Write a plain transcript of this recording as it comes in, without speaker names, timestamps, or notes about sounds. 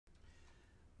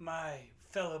My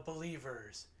fellow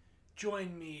believers,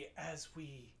 join me as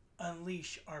we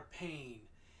unleash our pain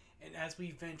and as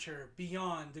we venture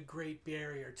beyond the Great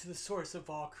Barrier to the source of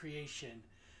all creation.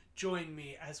 Join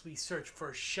me as we search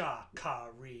for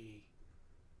Shakari.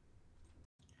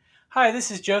 Hi,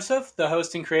 this is Joseph, the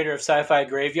host and creator of Sci-Fi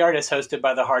Graveyard, as hosted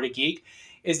by the Heart of Geek.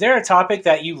 Is there a topic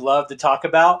that you love to talk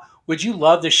about? Would you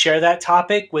love to share that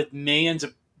topic with millions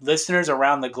of listeners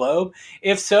around the globe?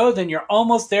 If so, then you're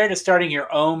almost there to starting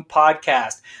your own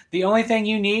podcast. The only thing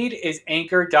you need is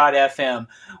Anchor.fm.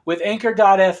 With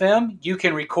Anchor.fm, you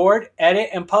can record, edit,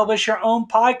 and publish your own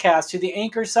podcast to the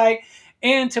Anchor site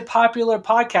and to popular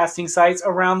podcasting sites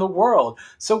around the world.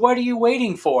 So what are you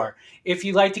waiting for? If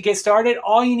you'd like to get started,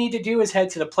 all you need to do is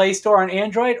head to the Play Store on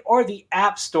Android or the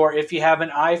App Store if you have an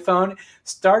iPhone.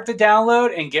 Start the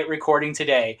download and get recording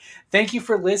today. Thank you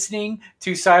for listening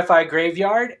to Sci-Fi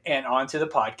Graveyard, and on to the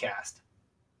podcast.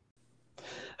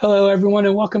 Hello, everyone,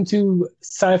 and welcome to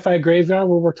Sci-Fi Graveyard,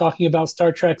 where we're talking about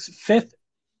Star Trek's fifth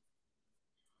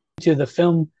to the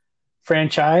film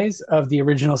franchise of the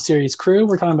original series crew.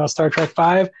 We're talking about Star Trek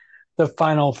V, The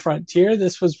Final Frontier.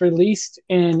 This was released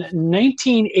in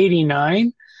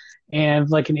 1989, and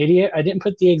like an idiot, I didn't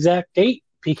put the exact date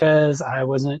because I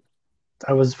was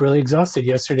really exhausted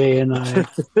yesterday, and I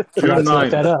forgot to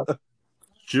look that up.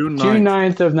 June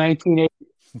 9th of 1980.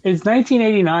 It's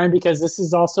 1989 because this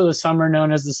is also the summer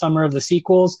known as the summer of the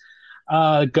sequels.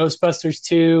 Ghostbusters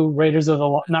 2,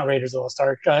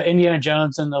 Indiana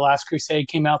Jones and the Last Crusade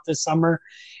came out this summer,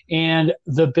 and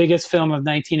the biggest film of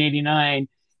 1989.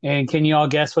 And can you all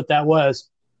guess what that was?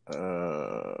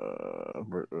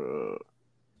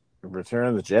 Return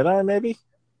of the Jedi, maybe?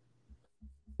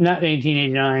 Not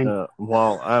 1989.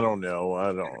 Well, I don't know.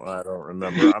 I don't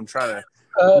remember. I'm trying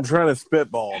to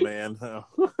spitball, man.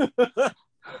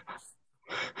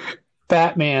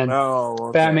 Batman. Oh,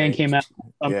 okay. Batman came out.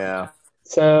 Yeah.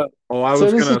 So. I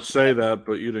was going to say that,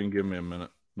 but you didn't give me a minute.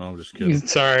 No, I'm just kidding.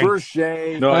 Sorry. For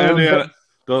shame. No,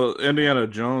 Indiana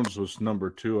Jones was number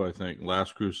 2, I think.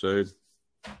 Last Crusade.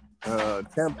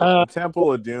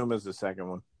 Temple of Doom is the second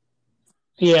one.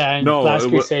 Yeah. And Last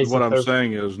Crusade. What I'm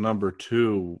saying is number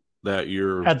 2 that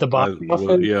year at the box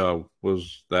office.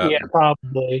 Was that? Yeah,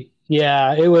 probably.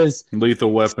 Yeah, it was.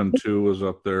 Lethal Weapon 2 was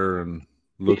up there, and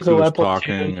Look Who's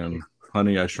Talking, and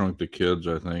Honey, I Shrunk the Kids,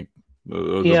 I think.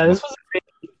 It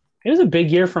was a big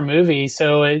year for movies,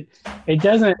 so it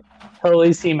doesn't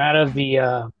totally seem out of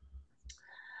the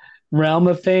realm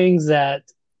of things that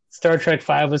Star Trek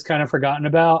V was kind of forgotten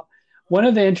about. One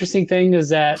of the interesting things is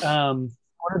that one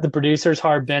of the producers,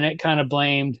 Harve Bennett, kind of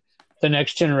blamed The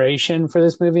Next Generation for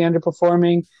this movie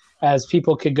underperforming, as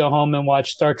people could go home and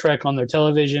watch Star Trek on their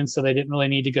television, so they didn't really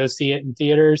need to go see it in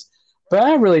theaters. But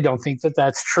I really don't think that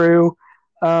that's true.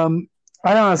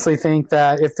 I honestly think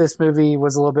that if this movie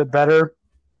was a little bit better,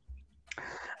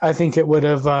 I think it would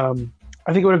have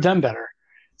done better.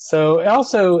 So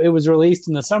also, it was released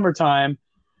in the summertime,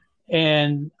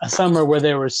 and a summer where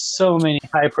there were so many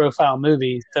high-profile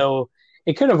movies. So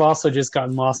it could have also just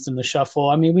gotten lost in the shuffle.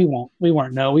 I mean, we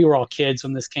weren't know. We were all kids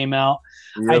when this came out.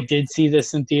 Yep. I did see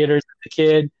this in theaters as a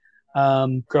kid,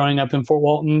 growing up in Fort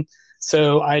Walton.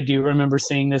 So I do remember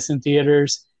seeing this in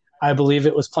theaters. I believe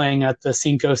it was playing at the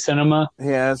Cinco Cinema.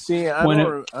 Yeah, see, I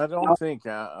don't think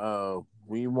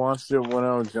we watched it when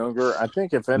I was younger. I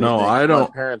think if anything, my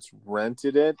parents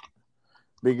rented it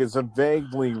because I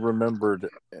vaguely remembered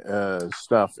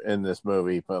stuff in this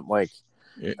movie, but I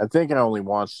think I only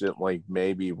watched it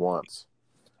maybe once.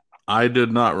 I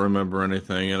did not remember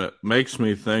anything, and it makes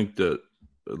me think that,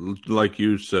 like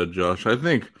you said, Josh, I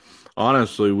think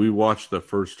honestly we watched the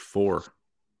first 4.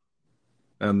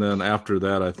 And then after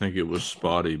that, I think it was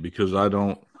spotty because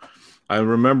I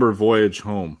remember Voyage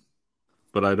Home,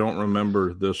 but I don't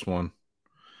remember this one.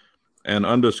 And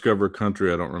Undiscovered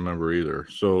Country, I don't remember either.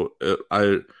 So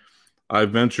I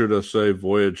venture to say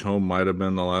Voyage Home might have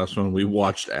been the last one we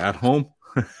watched at home.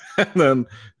 And then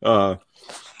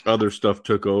other stuff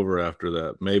took over after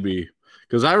that. Maybe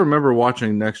because I remember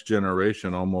watching Next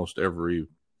Generation almost every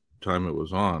time it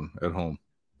was on at home.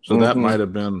 So that might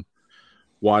have been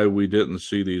why we didn't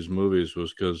see these movies,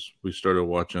 was because we started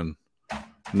watching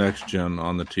Next Gen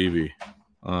on the TV.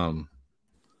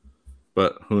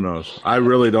 But who knows? I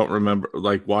really don't remember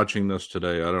watching this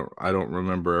today. I don't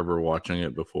remember ever watching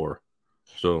it before.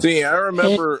 So see, I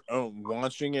remember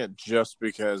watching it just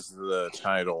because of the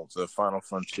title, the Final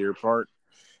Frontier part,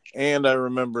 and I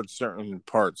remembered certain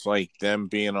parts, like them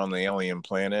being on the alien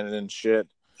planet and shit.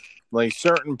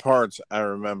 Certain parts I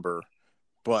remember,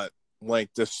 but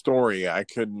the story I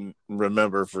couldn't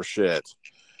remember for shit,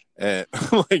 and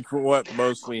what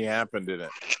mostly happened in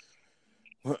it.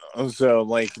 So,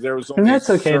 like, there was And only that's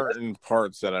okay. certain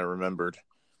parts that I remembered.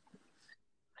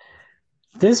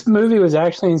 This movie was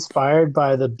actually inspired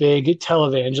by the big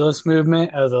televangelist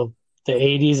movement of the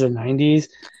 80s and 90s,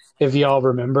 if y'all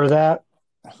remember that.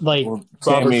 Like Well,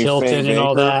 Robert Tammy Faye Tilton and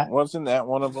all Baker, that. wasn't that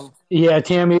one of them? Yeah,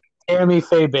 Tammy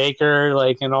Faye Baker,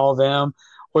 like, and all them,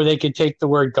 where they could take the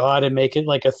word God and make it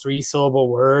like a 3-syllable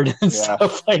word and Yeah.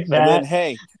 stuff like And then, that.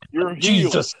 hey, you're healed.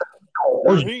 Jesus,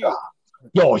 You're healed.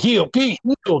 yo, be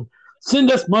healed.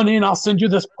 Send us money and I'll send you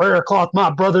this prayer cloth,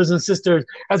 my brothers and sisters,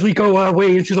 as we go our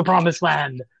way into the promised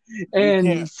land.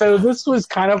 And so this was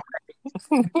kind of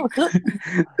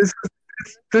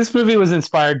this movie was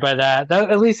inspired by that.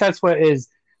 At least that's what has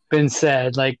been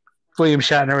said. Like William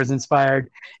Shatner was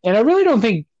inspired, and I really don't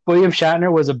think William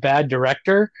Shatner was a bad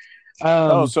director.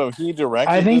 So he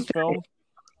directed I think this film?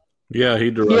 Yeah, he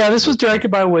directed. Yeah, this was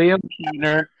directed by William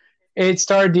Shatner. It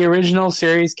starred the original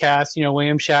series cast.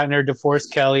 William Shatner, DeForest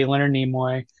Kelley, Leonard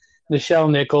Nimoy, Nichelle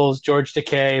Nichols, George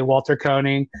Takei, Walter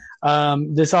Koenig.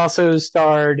 This also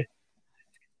starred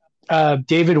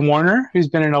David Warner, who's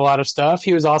been in a lot of stuff.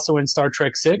 He was also in Star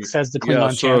Trek VI as the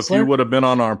Klingon so Chancellor. if you would have been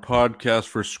on our podcast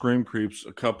for Scream Creeps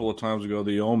a couple of times ago,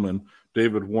 The Omen,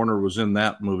 David Warner was in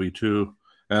that movie too.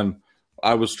 And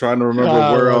I was trying to remember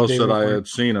where else David that I Warner. had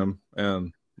seen him.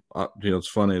 And it's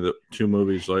funny that 2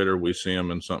 movies later we see him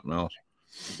in something else.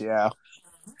 Yeah.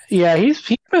 Yeah, he's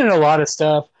been in a lot of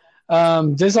stuff.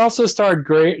 This also starred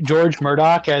George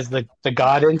Murdoch as the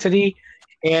God entity,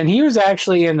 and he was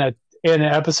actually in an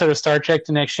episode of Star Trek: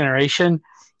 The Next Generation.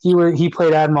 He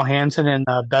played Admiral Hansen in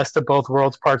Best of Both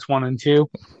Worlds Parts 1 and 2.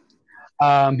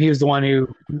 He was the one who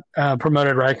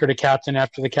promoted Riker to captain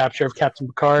after the capture of Captain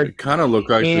Picard. It kind of looked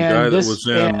like the guy that was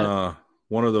in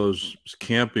one of those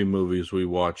campy movies we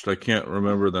watched. I can't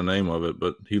remember the name of it,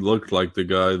 but he looked like the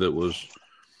guy that was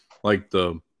like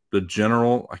the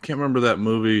general. I can't remember that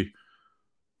movie.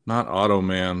 Not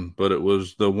Automan, but it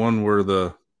was the one where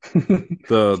the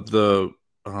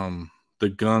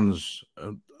guns.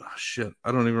 Shit,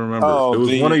 I don't even remember. It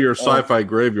was one of your sci-fi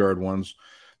graveyard ones,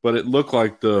 but it looked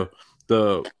like the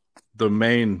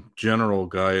main general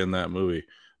guy in that movie.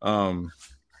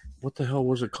 What the hell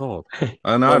was it called?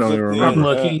 I don't even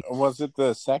remember. Was it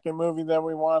the second movie that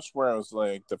we watched where it was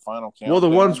like the final countdown? Well, the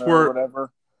ones where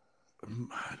whatever.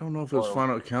 I don't know if it was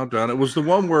Final Countdown. It was the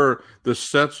one where the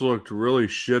sets looked really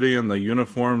shitty and the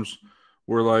uniforms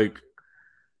were like,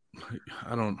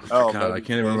 I can't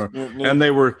even remember. Mutiny. And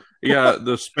they were,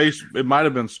 the space. It might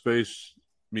have been Space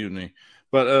Mutiny,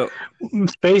 but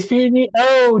Space Mutiny.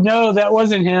 Oh no, that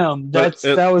wasn't him.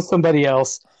 That was somebody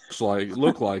else.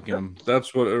 Looked like him.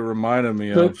 That's what it reminded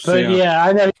me of. But yeah,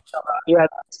 I know. Yeah,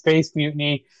 Space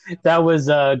Mutiny. That was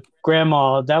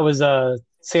Grandma. That was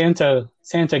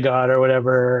Santa God or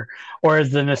whatever, or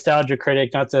as the nostalgia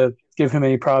critic, not to give him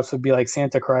any props, would be like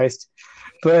Santa Christ.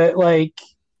 But like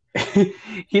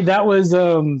that was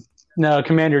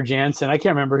Commander Jansen. I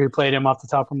can't remember who played him off the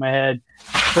top of my head.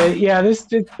 But yeah, that's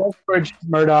George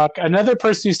Murdoch. Another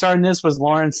person who starred in this was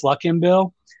Lawrence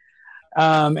Luckinbill.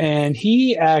 And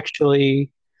he actually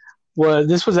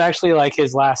this was actually like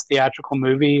his last theatrical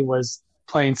movie, was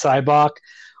playing Sybok,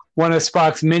 one of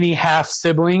Spock's many half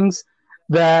siblings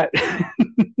that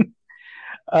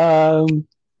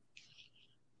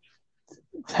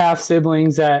half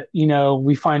siblings that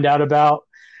we find out about,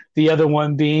 the other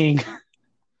one being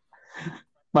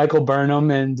Michael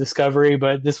Burnham in Discovery,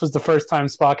 but this was the first time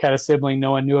Spock had a sibling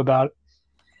no one knew about.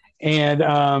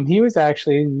 And he was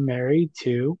actually married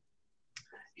to,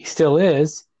 he still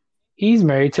is, he's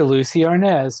married to Lucy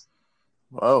Arnaz.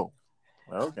 Whoa.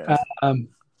 Okay.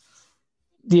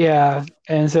 Yeah,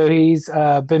 and so he's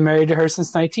been married to her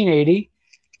since 1980.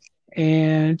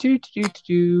 And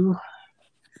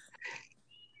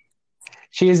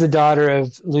she is the daughter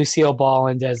of Lucille Ball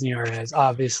and Desi Arnaz.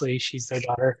 Obviously, she's their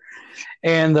daughter.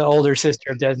 And the older sister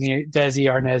of Desi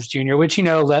Arnaz Jr., which,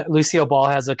 Lucille Ball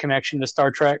has a connection to Star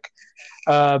Trek,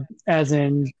 as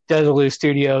in Desilu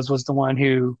Studios was the one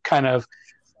who kind of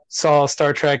saw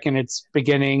Star Trek in its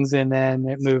beginnings, and then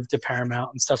it moved to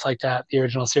Paramount and stuff like that, the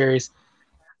original series.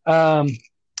 So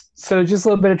just a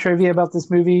little bit of trivia about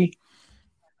this movie.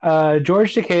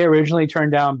 George Takei originally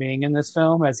turned down being in this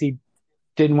film, as he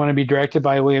didn't want to be directed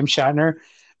by William Shatner,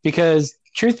 because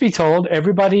truth be told,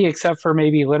 everybody except for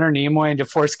maybe Leonard Nimoy and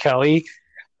DeForest Kelley,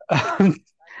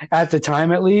 at the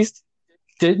time at least,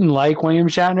 didn't like William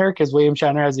Shatner because William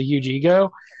Shatner has a huge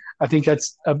ego. I think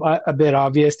that's a bit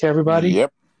obvious to everybody.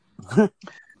 Yep.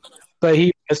 But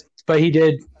he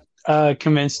did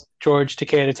convince George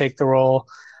Takei to take the role.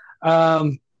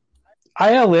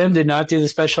 ILM did not do the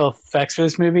special effects for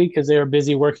this movie because they were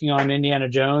busy working on Indiana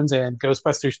Jones and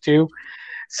Ghostbusters 2.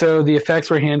 So the effects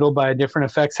were handled by a different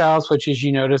effects house, which is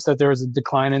you notice that there was a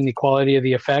decline in the quality of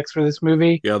the effects for this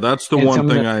movie. Yeah, that's the one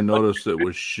thing I noticed that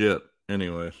was shit.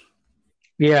 Anyways.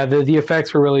 Yeah, the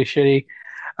effects were really shitty.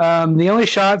 The only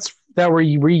shots that were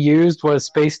reused was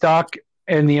Space Dock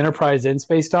and the Enterprise in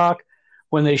Space Dock.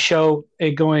 When they show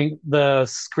it going, the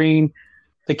screen,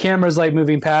 the camera's like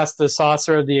moving past the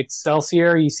saucer of the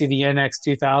Excelsior. You see the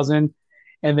NX-2000,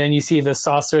 and then you see the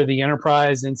saucer of the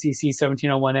Enterprise and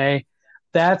CC-1701A.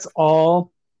 That's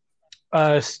all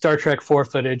Star Trek IV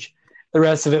footage. The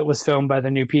rest of it was filmed by the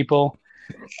new people.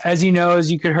 As you know, as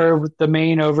you could hear, the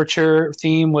main overture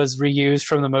theme was reused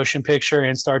from the motion picture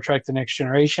in Star Trek The Next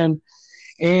Generation.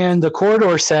 And the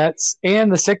corridor sets and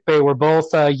the sickbay were both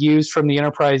used from the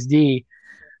Enterprise D.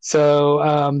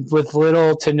 So with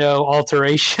little to no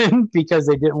alteration because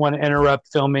they didn't want to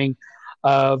interrupt filming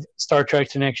of Star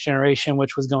Trek The Next Generation,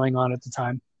 which was going on at the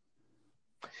time.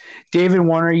 David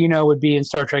Warner, would be in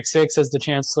Star Trek VI as the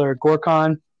Chancellor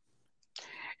Gorkon.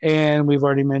 And we've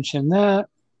already mentioned that.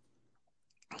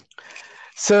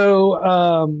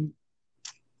 So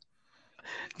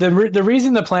the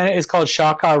reason the planet is called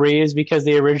Shakari is because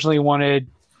they originally wanted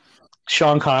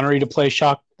Sean Connery to play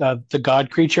the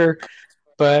God creature,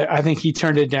 but I think he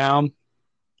turned it down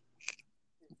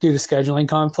due to scheduling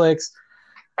conflicts.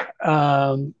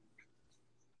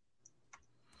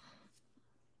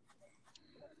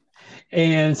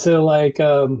 And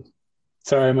so,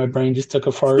 sorry, my brain just took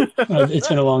a fart. It's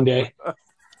been a long day.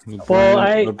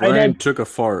 The brain took a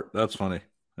fart. That's funny.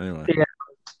 Anyway. Yeah.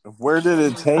 Where did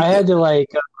it take I had to I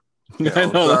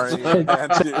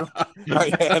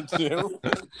had to.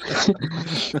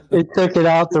 It took it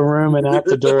out the room and out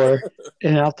the door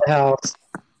and out the house.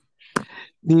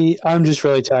 I'm just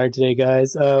really tired today,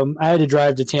 guys. I had to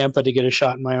drive to Tampa to get a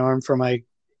shot in my arm for my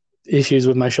issues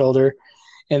with my shoulder.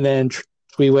 And then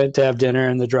we went to have dinner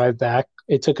and the drive back.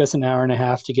 It took us an hour and a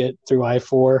half to get through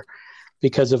I-4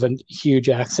 because of a huge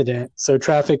accident. So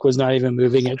traffic was not even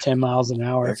moving at 10 miles an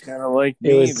hour. That's kind of like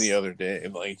me the other day. I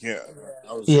was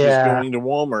just going to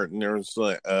Walmart and there was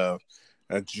a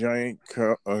giant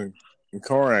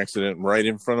car accident right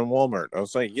in front of Walmart. I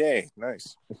was like, yay,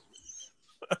 nice.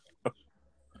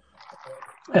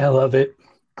 I love it.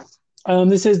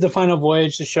 This is the final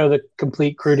voyage to show the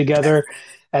complete crew together.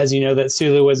 As you know, that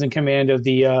Sulu was in command of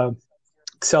the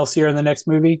Excelsior in the next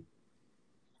movie.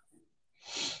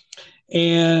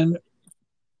 And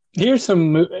here's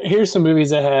some movies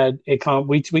that had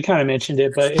we kind of mentioned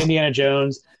it, but Indiana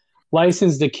Jones,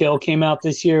 License to Kill came out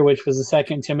this year, which was the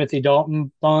second Timothy Dalton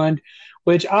Bond.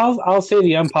 Which I'll say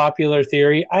the unpopular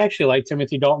theory. I actually like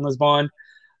Timothy Dalton as Bond.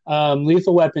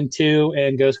 Lethal Weapon 2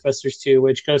 and Ghostbusters 2.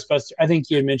 Which Ghostbusters? I think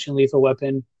you had mentioned Lethal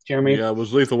Weapon, Jeremy. Yeah, it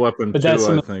was Lethal Weapon 2. I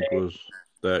think was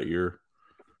that year.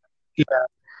 Yeah,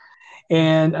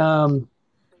 and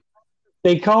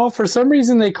for some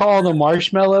reason they call the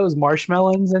marshmallows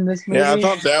marshmallows in this movie. Yeah, I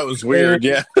thought that was weird.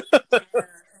 Yeah.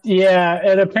 Yeah,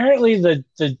 and apparently the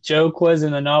joke was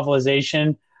in the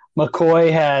novelization,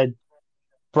 McCoy had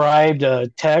bribed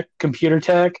a computer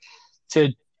tech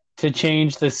to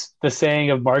change the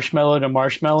saying of marshmallow to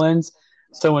marshmallows.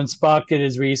 So when Spock did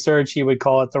his research, he would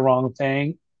call it the wrong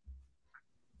thing.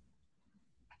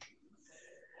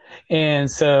 And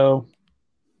so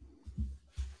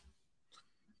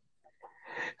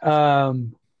another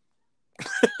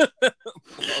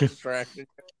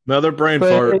brain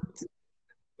fart.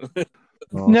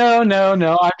 No.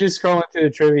 I'm just scrolling through the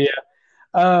trivia.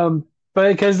 But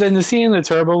because in the scene in the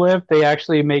turbo lift, they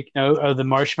actually make note of the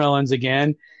marshmallows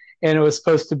again, and it was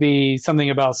supposed to be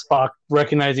something about Spock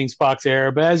recognizing Spock's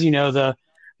error. But as you know, the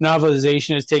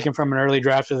novelization is taken from an early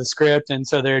draft of the script, and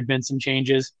so there had been some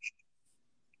changes.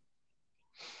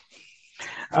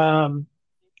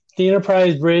 The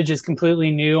Enterprise bridge is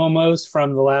completely new almost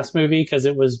from the last movie because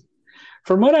it was,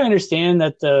 from what I understand,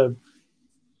 that the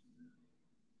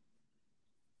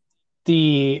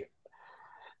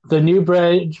new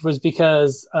bridge was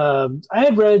because I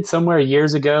had read somewhere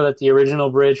years ago that the original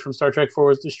bridge from Star Trek IV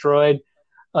was destroyed,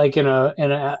 like in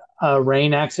a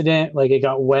rain accident, like it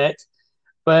got wet.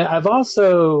 But I've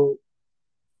also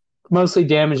mostly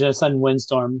damaged in a sudden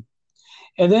windstorm.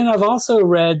 And then I've also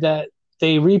read that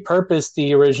they repurposed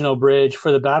the original bridge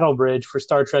for the battle bridge for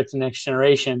Star Trek The Next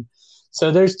Generation.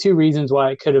 So there's two reasons why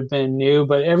it could have been new,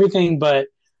 but everything but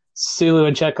Sulu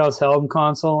and Chekhov's helm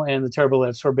console and the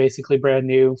turbolifts were basically brand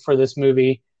new for this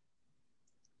movie.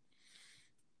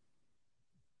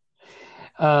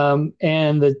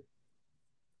 And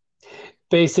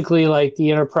basically like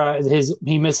the Enterprise,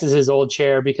 he misses his old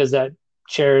chair because that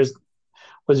chair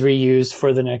was reused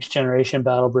for the Next Generation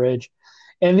battle bridge.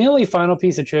 And the only final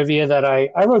piece of trivia that I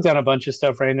wrote down a bunch of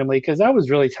stuff randomly because I was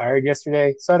really tired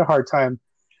yesterday, so I had a hard time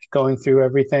going through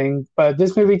everything. But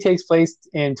this movie takes place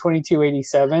in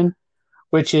 2287,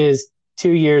 which is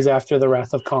 2 years after the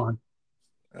Wrath of Khan.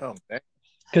 Oh,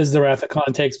 because the Wrath of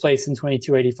Khan takes place in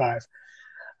 2285.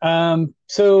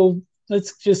 So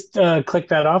let's just click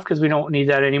that off because we don't need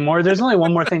that anymore. There's only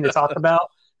one more thing to talk about,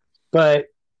 but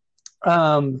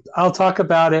I'll talk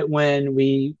about it when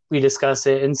we discuss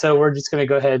it. And so we're just going to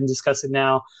go ahead and discuss it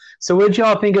now. So what did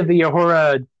y'all think of the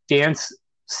Uhura dance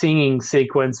singing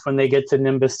sequence when they get to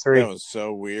Nimbus 3? That was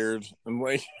so weird. I'm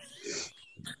like,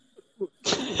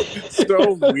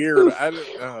 so weird.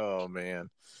 Oh, man.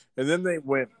 And then they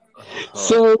went.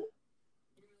 So,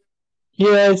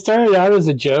 yeah, it started out as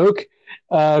a joke,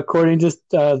 according to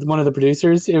one of the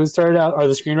producers. It was started out, or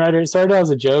the screenwriter, it started out as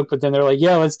a joke, but then they're like,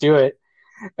 yeah, let's do it.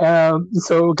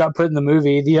 So it got put in the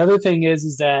movie. The other thing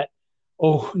is that,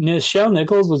 Nichelle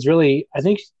Nichols was really, I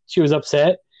think she was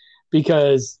upset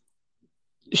because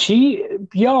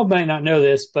y'all might not know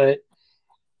this, but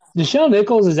Nichelle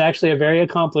Nichols is actually a very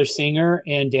accomplished singer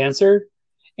and dancer.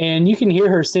 And you can hear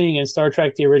her sing in Star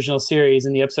Trek: The Original Series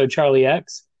in the episode Charlie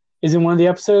X is in one of the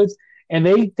episodes,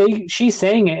 and she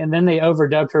sang it and then they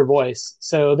overdubbed her voice.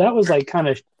 So that was like kind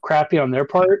of crappy on their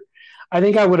part. I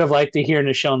think I would have liked to hear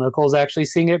Nichelle Nichols actually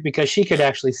sing it because she could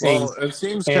actually sing. Well, it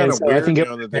seems kind of weird,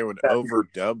 that they would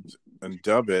overdub and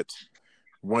dub it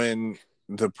when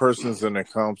the person's an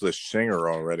accomplished singer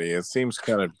already. It seems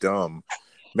kind of dumb.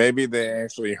 Maybe they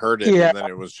actually heard it and then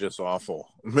it was just awful.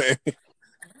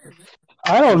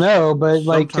 I don't know, but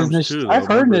like, because I've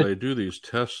heard they do these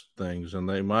test things, and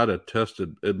they might have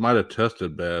tested. It might have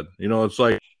tested bad. You know, it's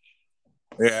like,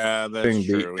 yeah, that's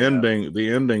true. The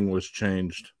ending was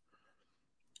changed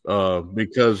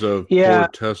because of poor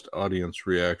test audience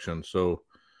reaction. So,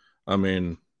 I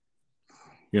mean,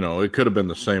 you know, it could have been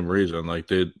the same reason. Like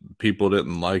people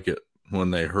didn't like it when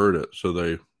they heard it, so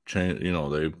they changed. You know,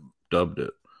 they dubbed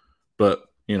it. But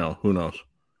you know, who knows?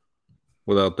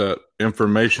 Without that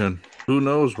information, who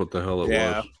knows what the hell it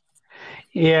was?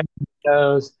 Yeah, who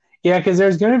knows? Yeah, because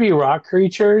there's going to be rock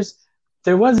creatures.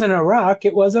 There wasn't a rock;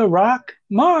 it was a rock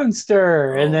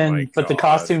monster. But the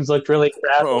costumes looked really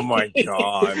crappy. Oh my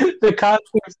god! the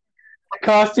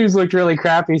costumes looked really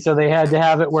crappy, so they had to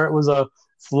have it where it was a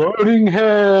floating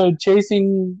head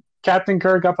chasing Captain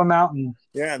Kirk up a mountain.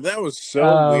 Yeah, that was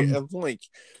so weird. I'm like,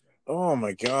 oh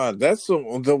my god, that's the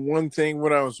one thing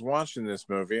when I was watching this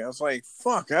movie, I was like,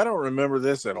 fuck, I don't remember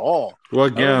this at all. Well,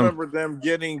 again, I remember them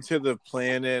getting to the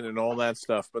planet and all that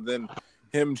stuff, but then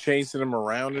him chasing them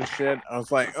around and shit, I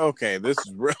was like, okay, this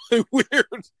is really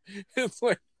weird. It's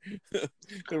like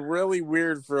really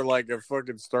weird for like a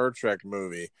fucking Star Trek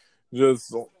movie.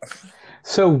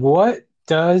 So what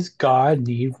does God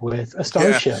need with a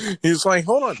starship? Yeah. He's like,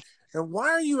 hold on, and why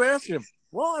are you asking him?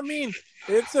 Well, I mean,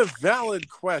 it's a valid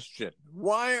question.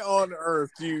 Why on earth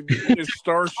do you need a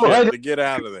starship to get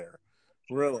out of there?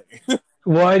 Really?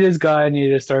 Why does God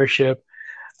need a starship?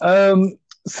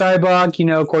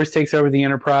 Cyborg, of course, takes over the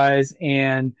Enterprise,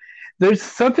 and there's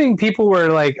something people were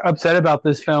like upset about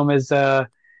this film is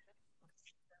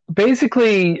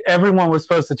basically everyone was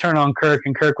supposed to turn on Kirk,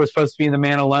 and Kirk was supposed to be the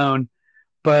man alone,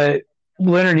 but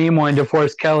Leonard Nimoy and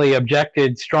DeForest Kelley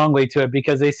objected strongly to it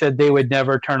because they said they would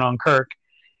never turn on Kirk.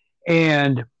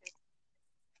 And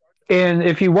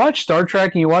if you watch Star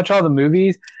Trek and you watch all the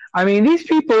movies, I mean, these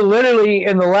people literally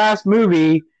in the last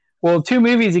movie, 2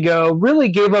 movies ago, really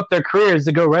gave up their careers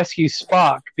to go rescue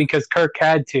Spock because Kirk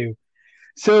had to.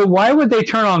 So why would they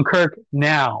turn on Kirk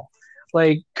now?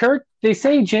 Like Kirk, they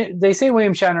say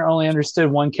William Shatner only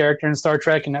understood one character in Star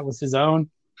Trek, and that was his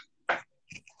own.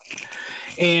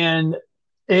 And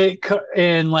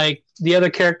like the other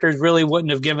characters really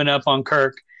wouldn't have given up on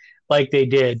Kirk like they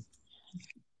did.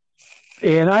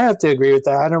 And I have to agree with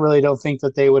that. I don't think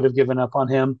that they would have given up on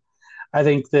him. I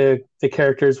think the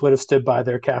characters would have stood by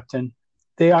their captain.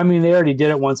 They already did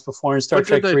it once before in Star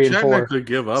Trek 3 and 4. Did they technically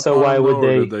give up so on why him, would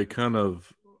they? Or did they kind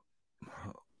of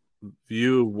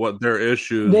view what their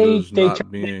issues as not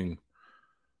being?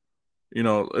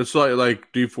 It's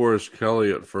like DeForest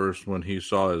Kelley at first when he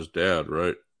saw his dad,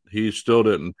 right? He still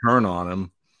didn't turn on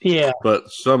him. Yeah.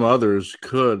 But some others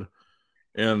could,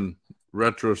 in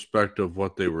retrospect of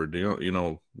what they were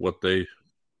dealing, what they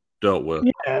dealt with.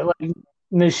 Yeah, like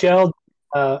Michelle,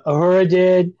 Uhura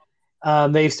did.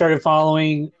 They started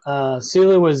following.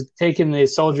 Sulu was taking the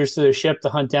soldiers to the ship to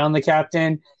hunt down the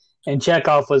captain, and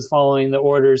Chekhov was following the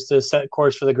orders to set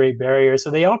course for the Great Barrier. So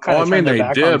they all kind of turned their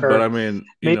back on her. But I mean,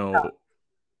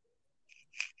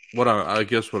 what I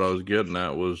guess what I was getting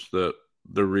at was that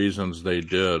the reasons they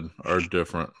did are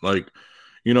different. Like,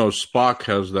 Spock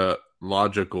has that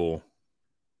logical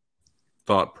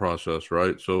thought process,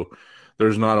 right? So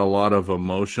there's not a lot of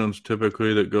emotions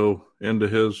typically that go into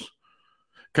his.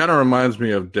 Kind of reminds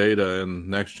me of Data in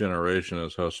Next Generation,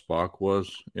 is how Spock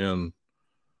was in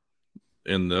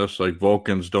this. Like,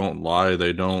 Vulcans don't lie,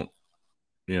 they don't,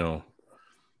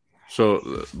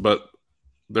 so, but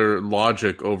their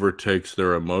logic overtakes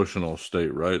their emotional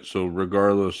state, right? So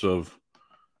regardless of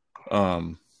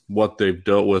what they've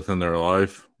dealt with in their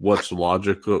life, what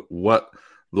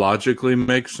logically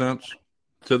makes sense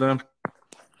to them,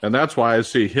 and that's why I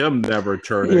see him never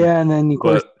turning. Yeah, and then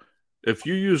but if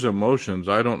you use emotions,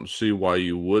 I don't see why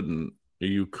you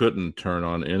couldn't turn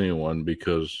on anyone,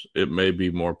 because it may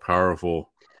be more powerful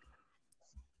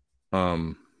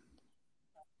in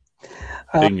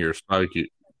your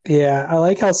psyche. Yeah, I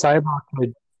like how Cyborg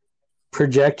would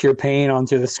project your pain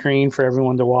onto the screen for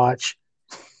everyone to watch.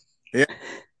 Yeah.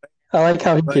 I like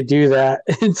how he could do that.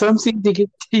 In some scenes,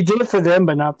 he did it for them,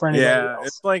 but not for anybody else. Yeah,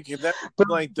 it's like that. But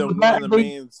one of the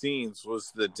main scenes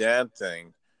was the dad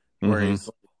thing, where he's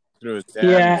through his dad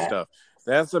and stuff.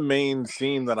 That's the main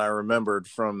scene that I remembered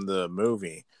from the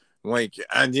movie. Like,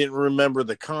 I didn't remember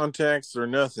the context or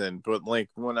nothing, but like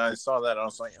when I saw that, I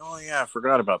was like, "Oh yeah, I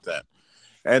forgot about that."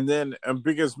 And then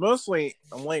because mostly,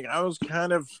 like, I was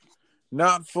kind of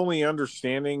not fully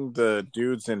understanding the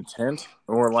dude's intent,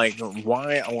 or like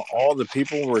why all the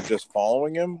people were just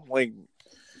following him. Like,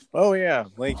 oh yeah,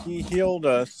 like he healed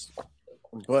us,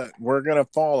 but we're gonna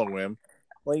follow him.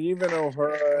 Like, even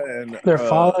Uhura and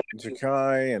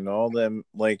Takai and all them,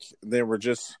 like, they were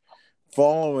just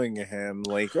following him.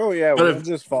 Like, oh yeah, we'll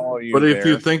just follow you. But if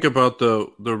you think about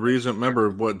the reason, remember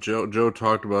what Joe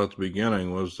talked about at the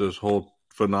beginning was this whole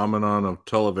phenomenon of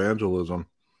televangelism.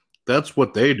 That's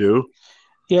what they do.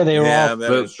 Yeah, they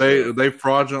were they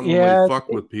fraudulently fuck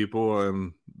with people,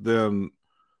 and then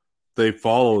they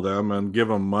follow them and give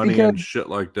them money and shit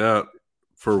like that.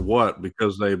 For what?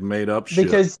 Because they've made up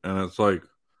shit, and it's like,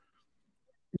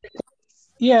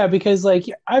 yeah, because like,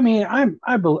 I mean,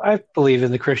 I believe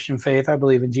in the Christian faith. I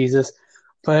believe in Jesus,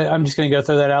 but I'm just gonna go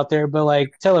throw that out there. But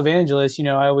like televangelists,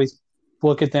 I always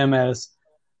look at them as,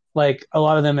 like, a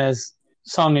lot of them as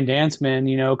song and dance men,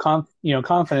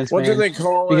 confidence. What men, do they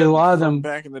call because it? A lot of them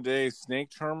back in the day, snake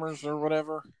charmers or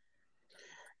whatever.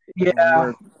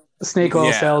 Yeah, snake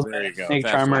oil salesman, snake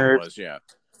charmer.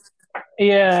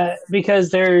 Yeah, because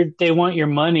they want your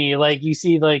money. Like, you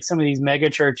see, like, some of these mega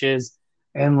churches,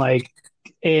 and we're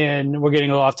getting a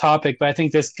little off topic, but I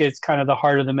think this gets kind of the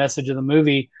heart of the message of the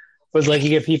movie. Was like, you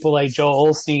get people like Joel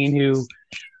Osteen who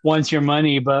wants your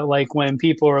money, but like when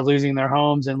people are losing their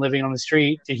homes and living on the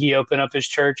street, did he open up his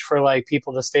church for like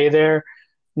people to stay there?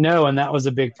 No, and that was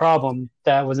a big problem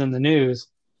that was in the news.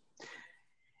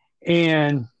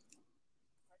 And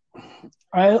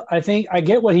I think I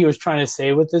get what he was trying to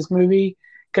say with this movie,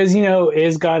 because,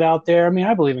 is God out there? I mean,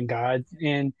 I believe in God,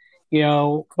 and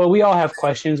but we all have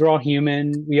questions. We're all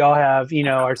human. We all have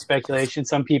our speculation.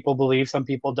 Some people believe, some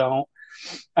people don't.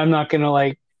 I'm not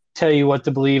gonna tell you what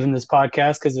to believe in this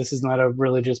podcast, because this is not a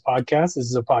religious podcast. This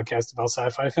is a podcast about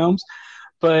sci-fi films.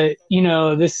 But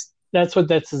that's what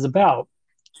this is about.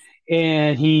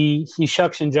 And he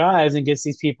shucks and jives and gets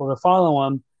these people to follow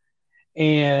him,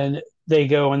 and they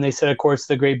go and they set, of course,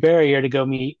 the Great Barrier to go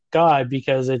meet God,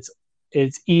 because it's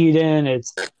Eden.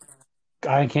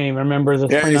 I can't even remember the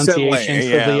pronunciations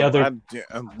for the other.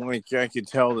 I could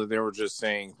tell that they were just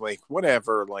saying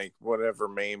whatever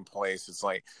main place. It's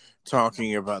like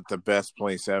talking about the best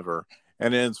place ever.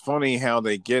 And it's funny how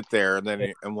they get there, and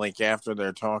then after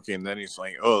they're talking, then he's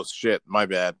like, "Oh shit, my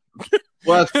bad."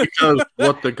 Well, that's because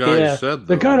what the guy said.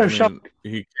 The God of shock.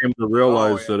 He came to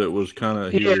realize that it was kind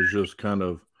of he was just kind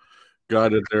of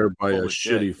guided there by a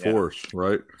shitty force,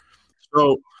 right?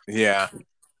 So yeah.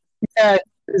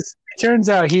 It turns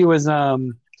out he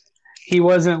wasn't he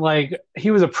was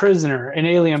a prisoner, an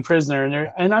alien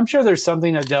prisoner, and I'm sure there's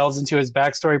something that delves into his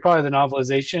backstory, probably the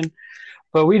novelization,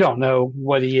 but we don't know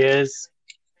what he is.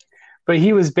 But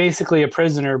he was basically a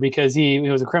prisoner because he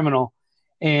was a criminal,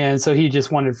 and so he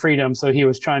just wanted freedom. So he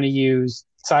was trying to use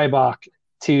Cybok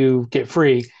to get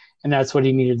free, and that's what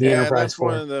he needed the Enterprise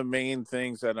for. That's one of the main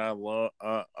things that I love.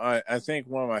 I think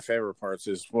one of my favorite parts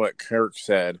is what Kirk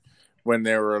said when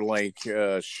they were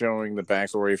showing the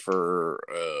backstory for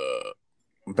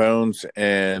Bones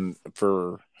and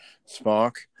for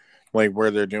Spock,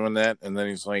 where they're doing that, and then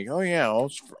he's like, "Oh yeah,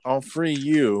 I'll free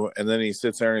you," and then he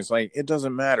sits there and he's like, "It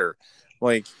doesn't matter,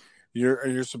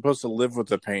 you're supposed to live with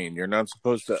the pain. You're not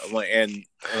supposed to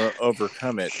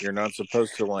overcome it. You're not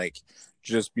supposed to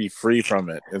just be free from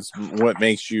it. It's what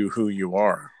makes you who you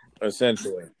are,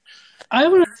 essentially."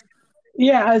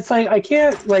 Yeah, it's like I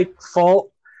can't like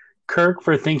fault Kirk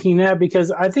for thinking that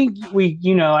because I think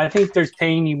I think there's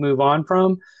pain you move on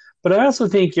from, but I also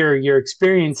think your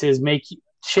experiences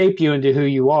shape you into who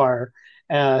you are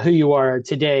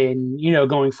today, and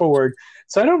going forward.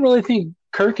 So I don't really think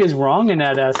Kirk is wrong in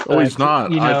that Oh, he's aspect.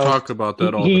 not. I talk about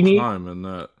that all the He need time,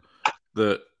 and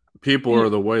that people are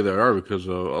the way they are because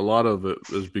a lot of it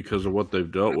is because of what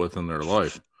they've dealt with in their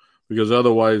life. Because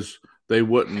otherwise, they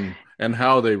wouldn't, and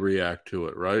how they react to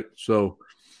it, right? So,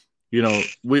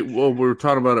 we're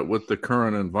talking about it with the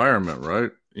current environment,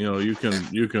 right? You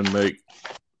can make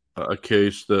a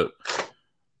case that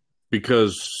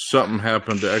because something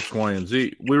happened to X, Y, and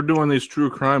Z, we're doing these true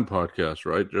crime podcasts,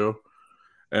 right, Joe?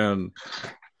 And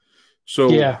so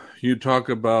yeah you talk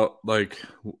about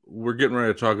we're getting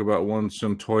ready to talk about one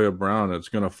Centoya Brown that's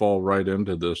going to fall right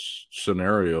into this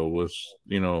scenario with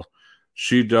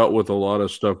she dealt with a lot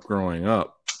of stuff growing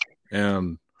up,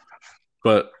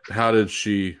 but how did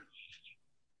she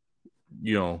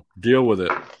deal with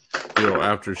it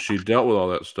after she dealt with all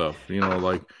that stuff?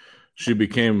 She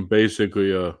became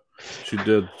basically she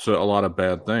did a lot of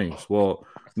bad things. Well,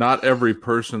 not every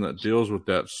person that deals with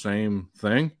that same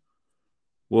thing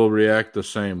will react the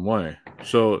same way.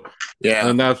 So, Yeah.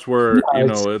 and that's where,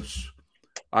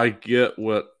 I get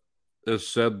what is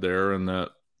said there, and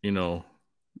that,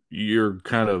 you're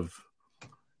kind of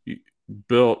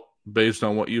built based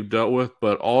on what you've dealt with,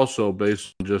 but also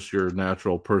based on just your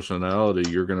natural personality,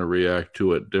 you're going to react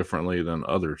to it differently than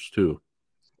others too.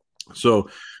 So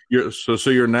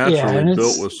you're naturally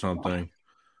built with something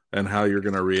and how you're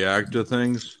going to react to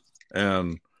things,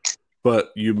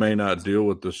 but you may not deal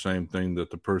with the same thing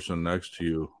that the person next to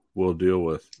you will deal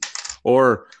with.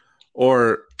 Or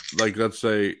like, let's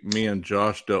say me and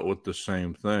Josh dealt with the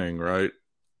same thing, right?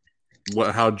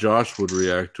 How Josh would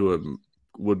react to it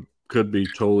could be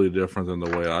totally different than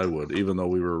the way I would, even though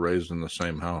we were raised in the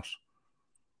same house.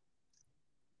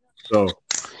 So,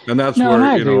 and that's where,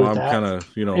 I'm kind of,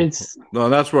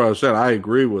 that's where I was saying, I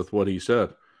agree with what he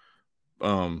said.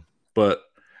 But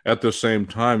at the same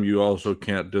time, you also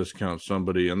can't discount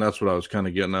somebody. And that's what I was kind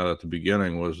of getting at the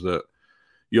beginning, was that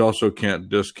you also can't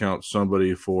discount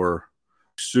somebody for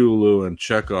Sulu and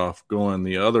Chekhov going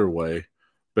the other way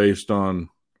based on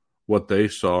what they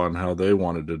saw and how they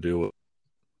wanted to do it.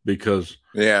 Because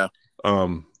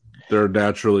they're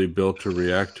naturally built to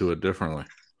react to it differently.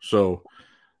 So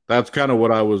that's kind of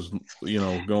what I was,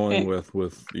 going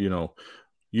with,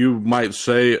 you might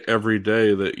say every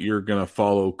day that you're going to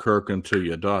follow Kirk until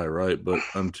you die, right? But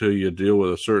until you deal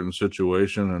with a certain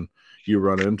situation and you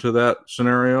run into that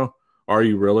scenario, are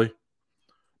you really?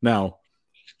 Now,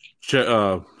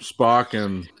 Spock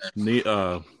and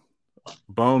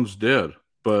Bones did,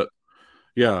 but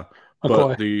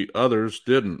but the others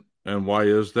didn't. And why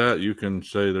is that? You can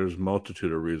say there's a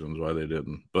multitude of reasons why they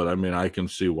didn't. But I mean, I can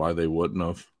see why they wouldn't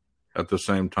have. At the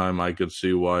same time, I could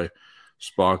see why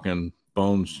Spock and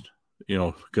Bones,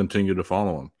 continue to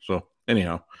follow him. So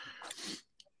anyhow.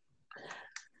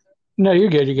 No, you're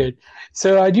good. You're good.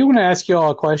 So I do want to ask you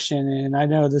all a question, and I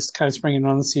know this is kind of springing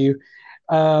on to you.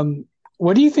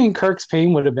 What do you think Kirk's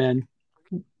pain would have been?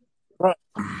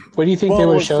 What do you think they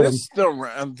would have showed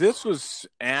him? This was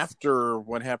after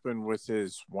what happened with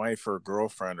his wife or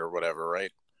girlfriend or whatever,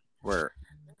 right? Where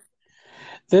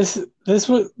this takes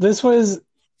place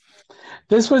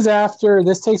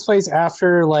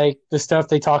after like the stuff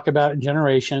they talk about in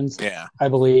Generations. Yeah, I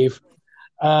believe.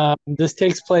 This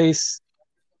takes place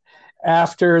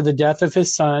after the death of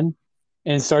his son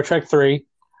in Star Trek 3.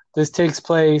 This takes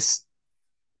place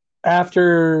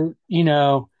after,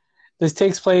 this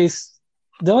takes place.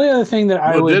 The only other thing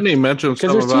that didn't he mention something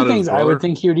about his brother? Because there's two things I would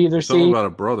think he would either something see. About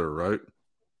a brother, right?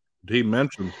 He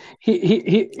mentioned.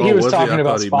 He was talking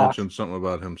about Spock. He mentioned something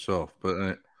about himself,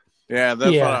 but yeah,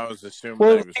 that's what I was assuming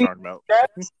that he was talking about.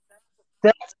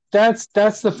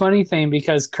 That's the funny thing,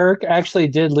 because Kirk actually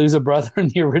did lose a brother in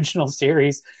the original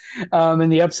series. In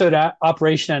the episode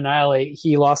Operation Annihilate,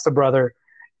 he lost a brother,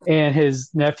 and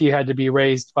his nephew had to be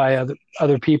raised by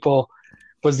other people.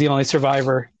 Was the only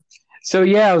survivor. So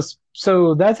yeah,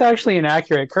 so that's actually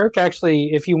inaccurate. Kirk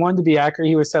actually, if he wanted to be accurate,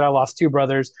 he would have said, "I lost two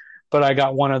brothers, but I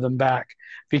got one of them back,"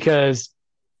 because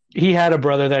he had a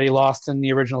brother that he lost in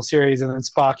the original series, and then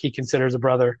Spock he considers a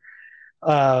brother.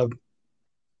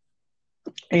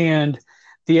 And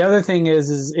the other thing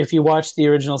is if you watch the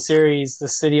original series, The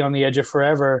City on the Edge of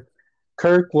Forever,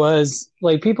 Kirk was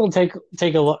like, people talk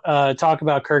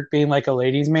about Kirk being like a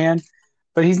ladies' man,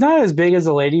 but he's not as big as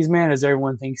a ladies' man as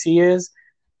everyone thinks he is.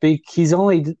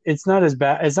 It's not as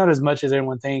bad. It's not as much as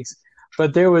everyone thinks.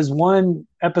 But there was one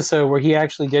episode where he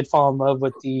actually did fall in love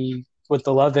with the with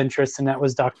the love interest, and that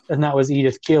was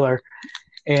Edith Keeler,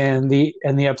 and the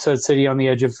episode City on the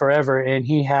Edge of Forever, and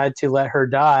he had to let her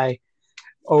die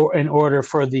in order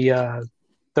for the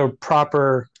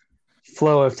proper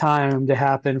flow of time to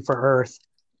happen for Earth.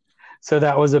 So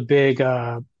that was a big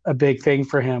thing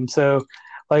for him. So,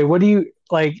 like, what do you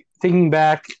like thinking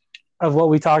back of what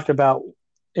we talked about?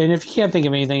 And if you can't think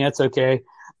of anything, that's okay.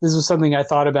 This was something I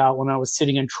thought about when I was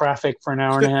sitting in traffic for an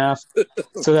hour and a half.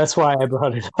 So that's why I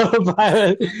brought it up.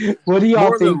 What do y'all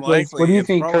More think? than likely, What do you it's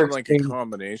think? probably Kirk's like a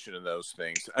combination of those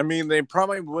things. I mean, they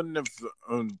probably wouldn't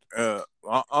have,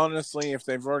 honestly, if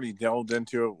they've already delved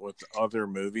into it with other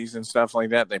movies and stuff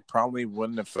like that, they probably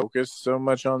wouldn't have focused so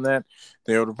much on that.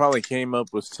 They would have probably came up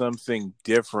with something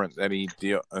different that he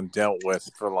dealt with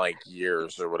for like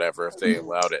years or whatever if they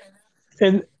allowed it.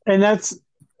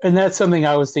 And that's something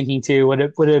I was thinking too. Would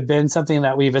it have been something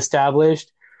that we've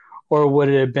established, or would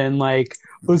it have been like,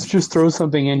 let's just throw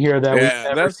something in here that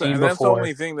we've never seen before? That's the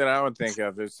only thing that I would think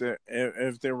of is that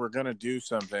if they were going to do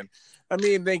something. I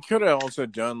mean, they could have also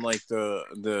done like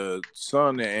the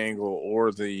sun angle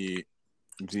or the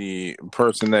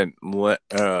person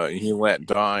that he let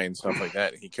die and stuff like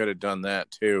that. He could have done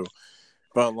that too.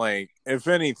 But like, if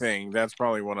anything, that's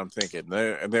probably what I'm thinking.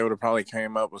 They would have probably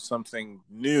came up with something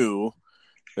new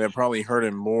that probably hurt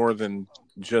him more than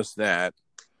just that.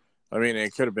 I mean,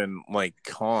 it could have been like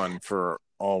Khan for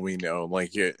all we know.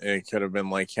 Like it could have been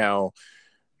like how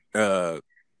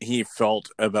he felt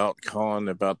about Khan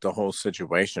about the whole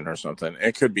situation or something.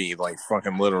 It could be like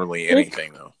fucking literally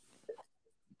anything though.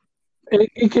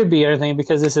 It could be anything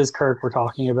because this is Kirk we're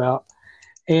talking about,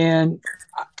 and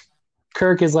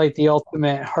Kirk is like the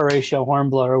ultimate Horatio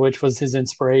Hornblower, which was his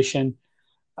inspiration,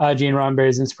 Gene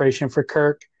Roddenberry's inspiration for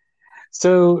Kirk.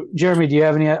 So, Jeremy, do you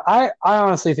have any? I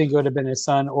honestly think it would have been his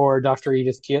son or Dr.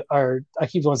 Edith Keeler, or I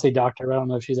keep wanting to say doctor, but I don't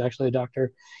know if she's actually a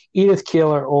doctor. Edith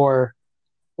Keeler or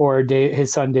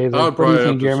his son David. I would probably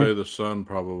have to Jeremy? say the son,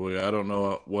 probably. I don't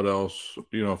know what else,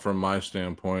 from my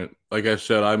standpoint. Like I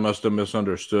said, I must have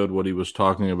misunderstood what he was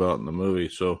talking about in the movie.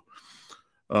 So,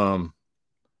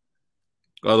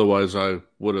 otherwise, I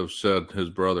would have said his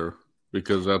brother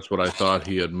because that's what I thought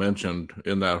he had mentioned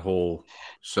in that whole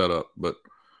setup. But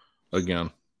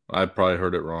again, I probably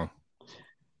heard it wrong.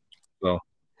 So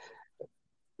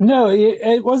no,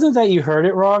 it wasn't that you heard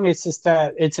it wrong. It's just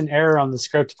that it's an error on the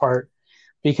script part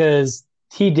because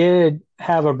he did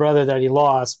have a brother that he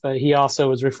lost, but he also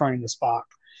was referring to Spock,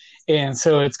 and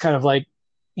so it's kind of like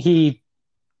it's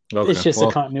just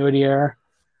a continuity error.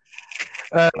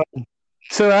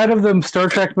 So out of the Star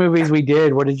Trek movies we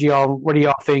did, what do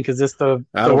y'all think? Is this the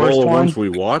worst all the one? ones we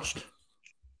watched?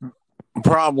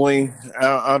 Probably.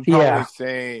 I'd probably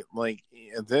say like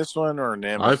this one or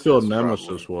Nemesis. I feel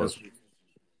Nemesis was.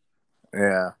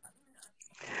 Yeah.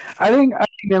 I think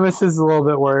Nemesis is a little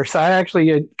bit worse. I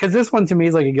actually, because this one to me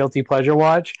is like a guilty pleasure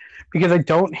watch because I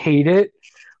don't hate it,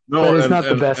 but it's not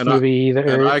the best movie either.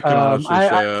 And I can honestly say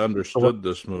I understood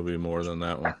this movie more than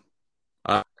that one.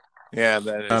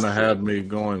 That kind of had me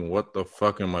going, what the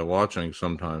fuck am I watching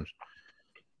sometimes?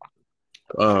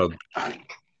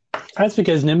 That's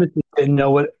because Nemesis didn't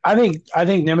know what I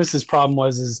think Nemesis' problem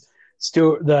was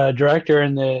Stuart, the director,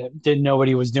 didn't know what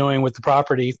he was doing with the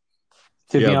property.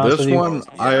 To be honest this with one you.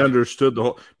 I understood the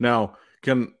whole. Now,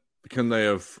 can they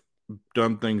have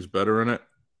done things better in it?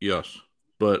 Yes,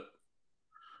 but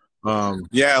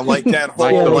like that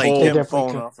whole him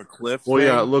falling off a cliff.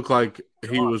 Well, it looked like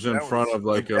he was in front of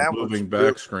like a moving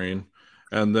back screen,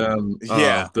 and then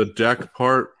the deck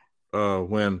part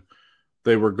when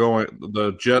they were going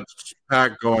the jets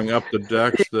pack going up the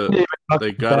decks that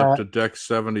they got up to deck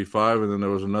 75, and then there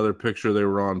was another picture they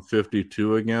were on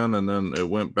 52 again, and then it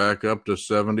went back up to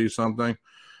 70 something.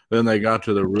 Then they got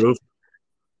to the roof.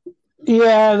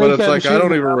 Yeah, but it's like I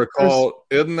don't even recall.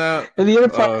 Isn't that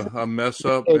a mess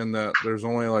up in that there's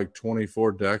only like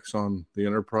 24 decks on the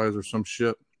Enterprise or some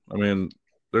shit? I mean,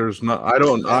 there's not.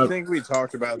 I think we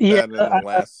talked about that in the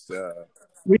last.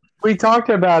 We talked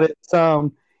about it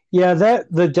some. Yeah,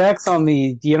 the decks on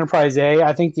the Enterprise A.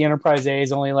 I think the Enterprise A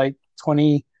is only like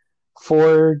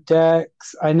 24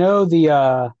 decks. I know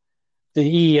the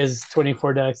E is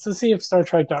 24 decks. Let's see if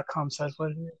StarTrek.com says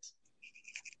what it is.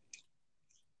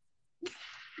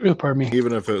 Oh, pardon me.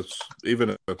 Even if it's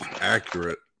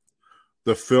accurate,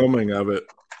 the filming of it,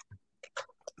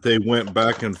 they went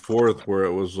back and forth where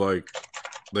it was like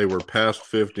they were past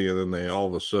 50 and then they all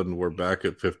of a sudden were back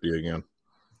at 50 again.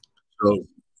 So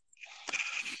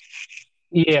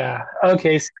yeah.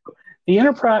 Okay. So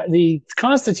the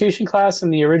Constitution class in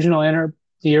the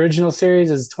original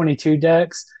series is 22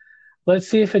 decks. Let's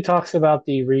see if it talks about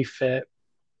the refit.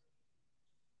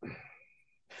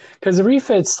 Because the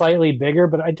refit's slightly bigger,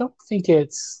 but I don't think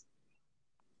it's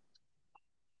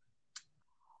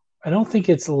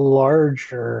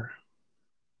larger.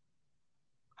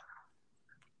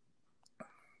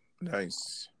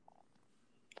 Nice.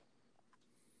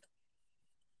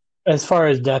 As far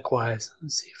as deck wise,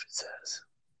 let's see if it says.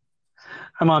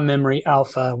 I'm on Memory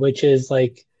Alpha, which is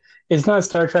like, it's not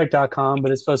StarTrek.com,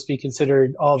 but it's supposed to be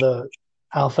considered all the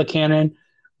Alpha canon,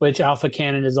 which Alpha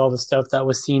canon is all the stuff that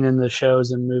was seen in the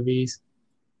shows and movies.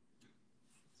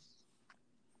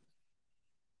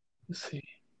 Let's see.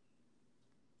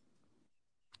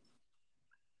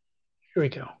 Here we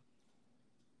go.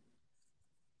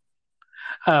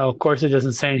 Oh, of course, it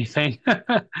doesn't say anything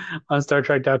on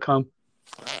StarTrek.com.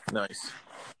 Nice.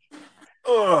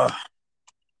 Ugh.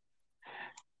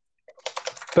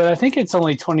 But I think it's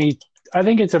only 20. I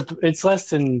think it's less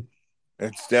than.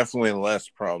 It's definitely less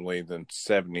probably than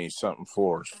 70 something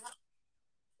floors.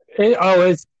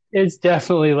 It's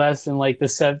definitely less than like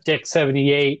the Dick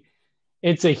 78.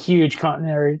 It's a huge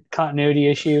continuity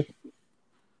issue.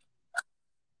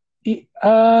 It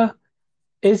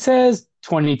says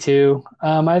 22.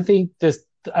 I think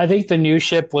the new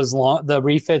ship was the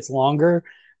refit's longer,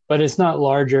 but it's not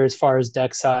larger as far as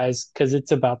deck size because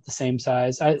it's about the same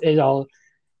size.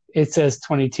 It says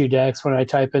 22 decks when I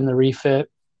type in the refit.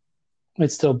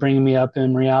 It's still bringing me up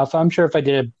in Alpha. I'm sure if I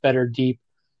did a better deep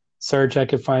search, I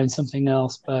could find something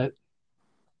else, but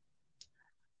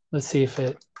let's see if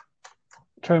it.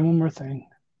 Try one more thing.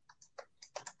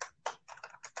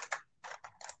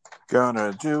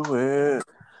 Gonna do it.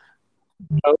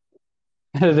 Nope.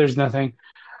 There's nothing.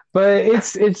 But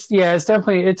it's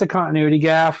definitely a continuity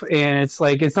gap, and it's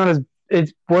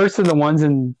worse than the ones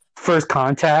in First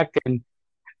Contact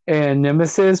and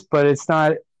Nemesis, but it's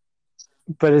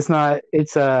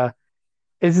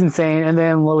insane. And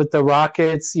then with the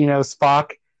rockets,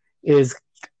 Spock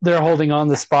they're holding on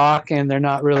to Spock and they're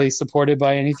not really supported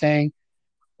by anything,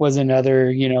 was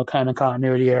another, kind of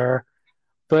continuity error.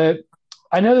 But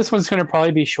I know this one's going to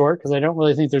probably be short because I don't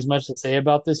really think there's much to say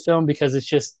about this film because it's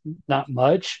just not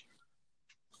much.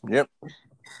 Yep.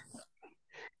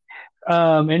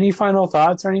 Any final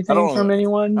thoughts or anything from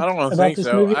anyone? I don't about think this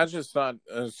so. movie? I just thought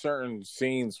certain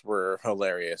scenes were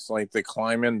hilarious, like the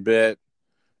climbing bit,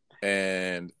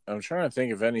 and I'm trying to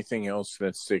think of anything else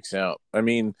that sticks out. I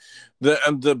mean,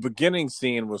 the beginning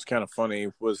scene was kind of funny.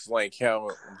 It was like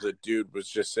how the dude was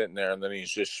just sitting there, and then he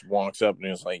just walks up and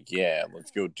he's like, "Yeah,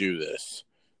 let's go do this."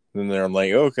 And they're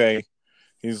like, "Okay."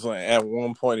 He's like, at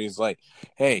one point, he's like,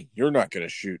 "Hey, you're not gonna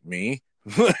shoot me."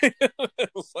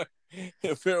 It was like,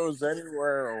 if it was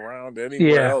anywhere around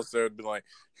anywhere else, they would be like,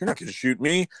 "You're not gonna shoot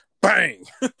me!" Bang.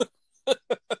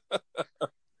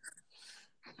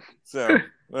 So,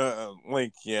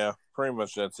 pretty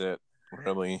much that's it.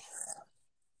 Really.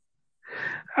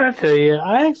 I tell you,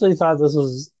 I actually thought it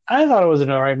was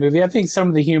an alright movie. I think some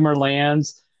of the humor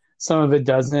lands, some of it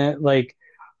doesn't. Like,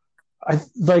 I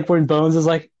like when Bones is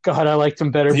like, "God, I liked him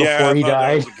better before he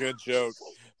died." That was a good joke.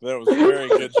 That was a very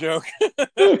good joke.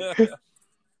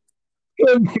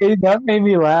 That made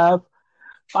me laugh.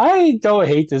 I don't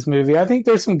hate this movie. I think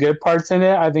there's some good parts in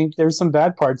it. I think there's some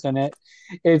bad parts in it.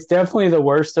 It's definitely the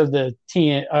worst of the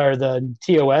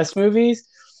TOS movies,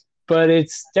 but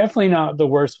it's definitely not the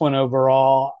worst one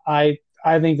overall. I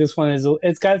think this one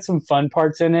it's got some fun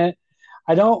parts in it.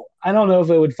 I don't know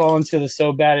if it would fall into the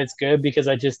so bad it's good because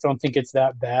I just don't think it's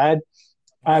that bad.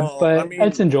 But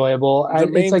it's enjoyable.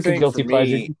 It's like a guilty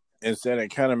pleasure. Is that it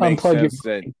kind of makes sense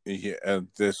that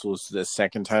this was the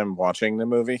second time watching the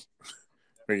movie?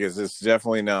 Because it's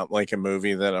definitely not like a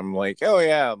movie that I'm like, oh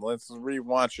yeah, let's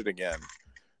rewatch it again.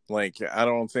 Like, I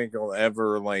don't think I'll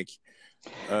ever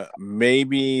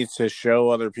maybe to show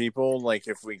other people, like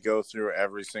if we go through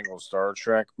every single Star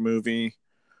Trek movie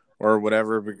or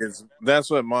whatever, because that's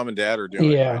what Mom and Dad are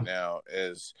doing right now.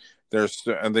 Is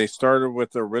they started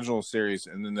with the original series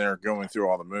and then they're going through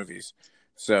all the movies.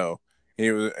 So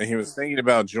he was thinking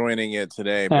about joining it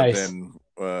today, but then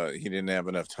he didn't have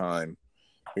enough time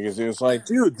because he was like,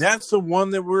 "Dude, that's the one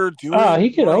that we're doing he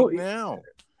could now."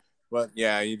 But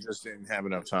yeah, he just didn't have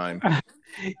enough time.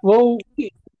 Well,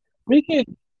 we could.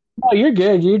 Oh, you're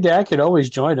good. Your dad could always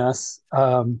join us.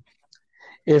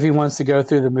 If he wants to go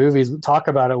through the movies, talk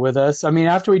about it with us. I mean,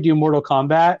 after we do Mortal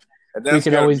Kombat, we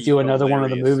could always do another one of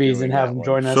the movies and have him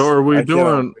join us. So are we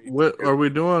doing? What are we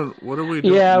doing?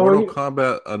 Yeah, Mortal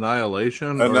Kombat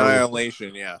Annihilation.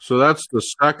 Annihilation, yeah. So that's the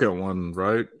second one,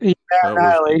 right? Yeah,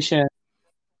 Annihilation.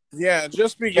 Yeah,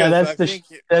 just because I think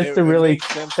that's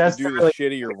the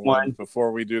shittier one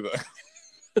before we do the.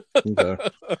 Okay.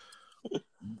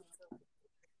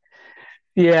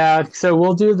 Yeah, so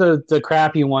we'll do the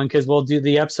crappy one because we'll do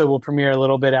the episode will premiere a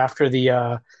little bit after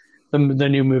the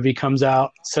new movie comes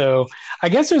out. So I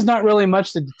guess there's not really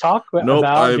much to talk Nope,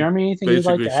 about. I Jeremy, anything you'd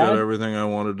like basically to said add? everything I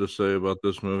wanted to say about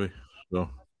this movie. So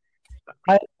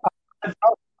I,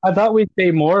 I thought we'd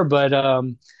say more, but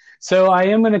so I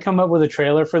am going to come up with a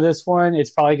trailer for this one. It's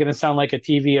probably going to sound like a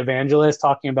TV evangelist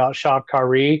talking about Shah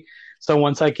Kari. So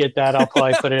once I get that, I'll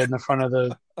probably put it in the front of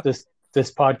this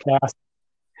podcast.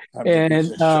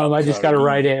 And I just got to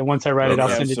write it. And once I write it, I'll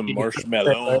Okay. Have send it some to you.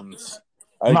 marshmallows.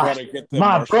 I My- gotta get the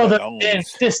My brother marshmallows. and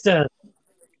sister.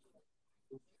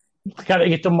 Gotta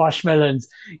get the marshmallows.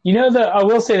 You know, I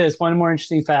will say this one more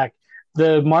interesting fact.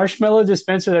 The marshmallow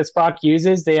dispenser that Spock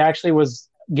uses, they actually was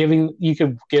giving, you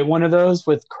could get one of those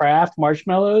with craft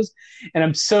marshmallows. And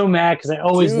I'm so mad because I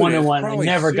always Dude, wanted it's one. I probably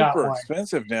never got super one.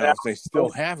 expensive now if they still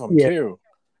have them Yeah. too.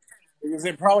 Because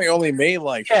they probably only made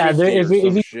like Yeah, 50 if or some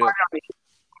you shit.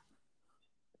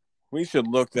 We should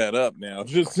look that up now.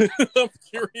 Just I'm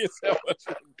curious how much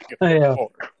it's going Yeah. for.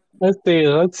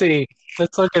 Let's see.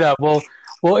 Let's look it up.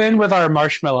 We'll end with our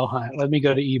marshmallow hunt. Let me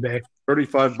go to eBay.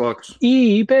 $35.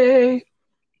 eBay.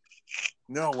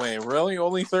 No way, really?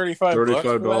 Only $35 for that?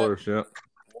 $35, yeah.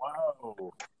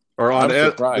 Wow. Or on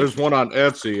I'm surprised. there's one on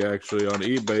Etsy actually. On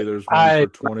eBay, there's one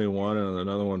for 21 and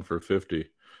another one for 50.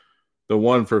 The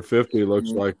one for 50 looks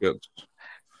like it's.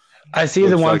 I see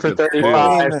the Looks one like for it's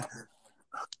 35.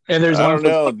 And there's I one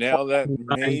don't for know. Now that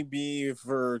may be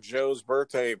for Joe's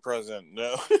birthday present.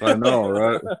 No. I know,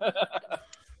 right?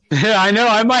 Yeah, I know.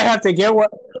 I might have to get one.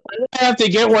 I might have to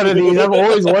get one of these. I've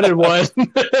always wanted one.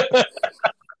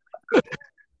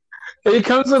 It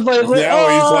comes with like. Now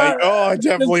he's like, oh, I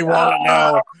definitely want it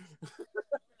now.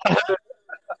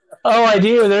 Oh, I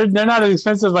do. They're not as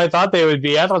expensive as I thought they would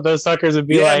be. I thought those suckers would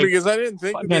be Yeah, like. because I didn't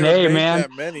think that they fucking would A, make man.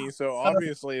 that many, so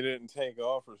obviously it didn't take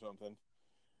off or something.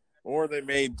 Or they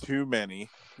made too many.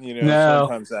 You know, No.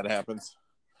 sometimes that happens.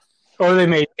 Or they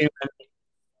made too many.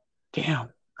 Damn.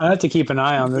 I have to keep an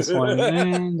eye on this one.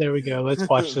 And there we go. Let's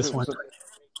watch this one.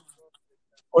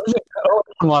 Where's it? Oh,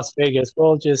 it's in Las Vegas.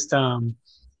 We'll just I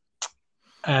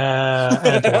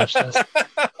had to watch this.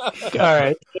 All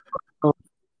right.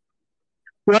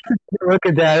 Look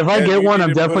at that. If I And get you one, need I'm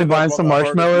to put definitely it up buying on some the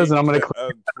marshmallows, and I'm going to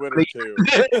Twitter too.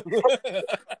 put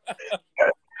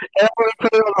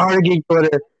it on the Hard Geek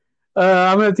Twitter.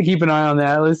 I'm gonna have to keep an eye on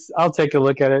that. I'll take a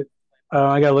look at it.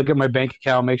 I gotta look at my bank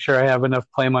account, make sure I have enough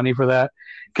play money for that,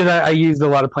 because I used a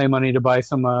lot of play money to buy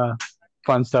some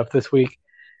fun stuff this week.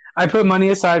 I put money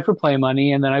aside for play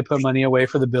money, and then I put money away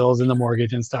for the bills and the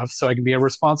mortgage and stuff, so I can be a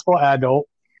responsible adult.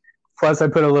 Plus, I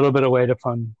put a little bit away to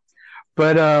fun.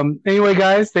 But anyway,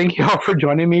 guys, thank you all for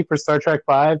joining me for Star Trek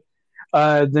V.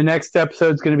 The next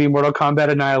episode is going to be Mortal Kombat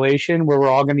Annihilation, where we're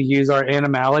all going to use our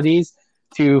animalities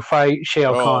to fight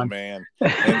Shao Oh Kahn. man,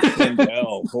 and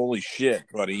Sindel, holy shit,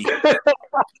 buddy!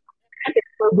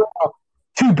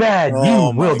 Too bad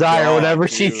Oh, you will my die, or God, whatever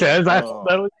she dude. says.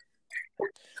 Oh.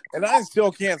 And I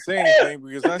still can't say anything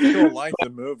because I still like the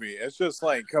movie. It's just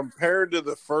like compared to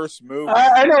the first movie,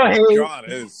 I don't hate. God,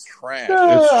 it is trash.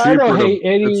 I don't hate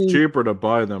any. It's cheaper to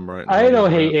buy them right now. I don't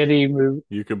than hate that. any movie.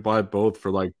 You can buy both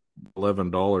for like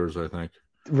 $11, I think.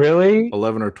 Really?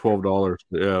 $11 or $12.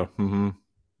 Yeah. Mm-hmm.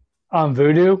 On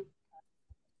Vudu?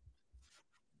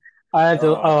 I have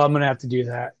to. I'm gonna have to do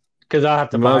that because I'll have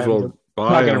to You might buy as well them. buy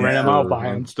I'm not gonna them. rent 'em, I'll buy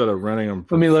 'em. Instead of renting them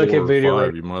for Let me look 4 at or video 5,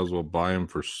 later. you might as well buy them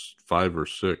for 5 or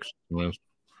 6. I mean,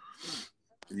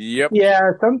 Yep.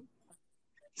 Yeah,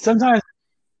 sometimes.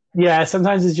 Yeah,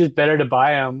 sometimes it's just better to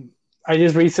buy them. I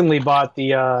just recently bought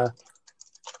the.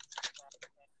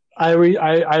 I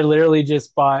literally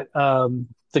just bought the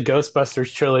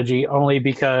Ghostbusters trilogy only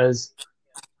because.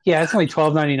 Yeah, it's only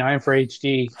 $12.99 for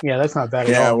HD. Yeah, that's not bad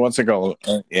at Yeah, all. what's it called?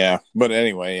 Yeah, but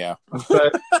anyway, yeah.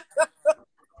 But,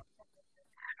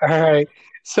 all right.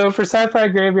 So for Sci-Fi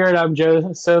Graveyard, I'm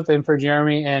Joseph, and for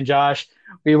Jeremy and Josh,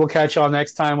 we will catch y'all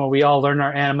next time when we all learn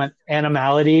our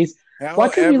animalities. Why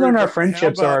couldn't we learn our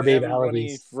friendships or our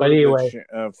babalities? But anyway,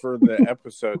 for the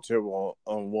episode too,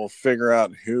 we'll figure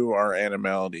out who our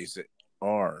animalities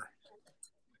are.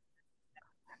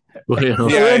 well, you know,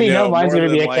 I already know mine's more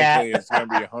gonna be than a cat. likely It's going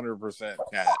to be 100%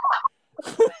 cat.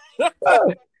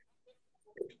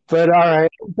 but all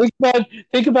right.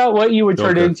 Think about what you would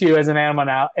turn Okay. into as an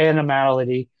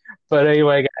animality. But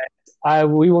anyway, guys,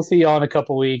 we will see y'all in a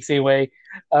couple weeks. Anyway,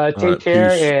 take right,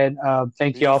 care, peace. and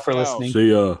thank you all for Peace out. listening. see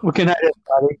ya. Well, good night,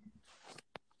 everybody.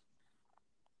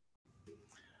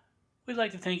 We'd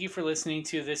like to thank you for listening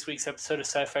to this week's episode of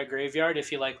Sci-Fi Graveyard.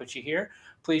 If you like what you hear,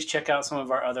 please check out some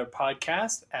of our other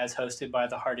podcasts as hosted by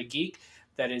The Heart of Geek.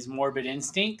 That is Morbid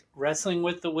Instinct, Wrestling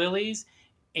with the Willies,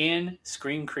 and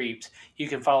Screen Creeps. You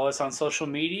can follow us on social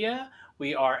media.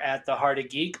 We are at The Heart of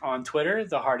Geek on Twitter,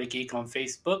 The Heart of Geek on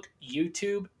Facebook,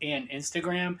 YouTube, and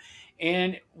Instagram.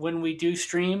 And when we do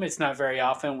stream, it's not very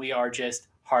often. We are just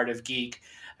Heart of Geek.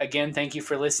 Again, thank you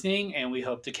for listening, and we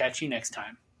hope to catch you next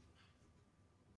time.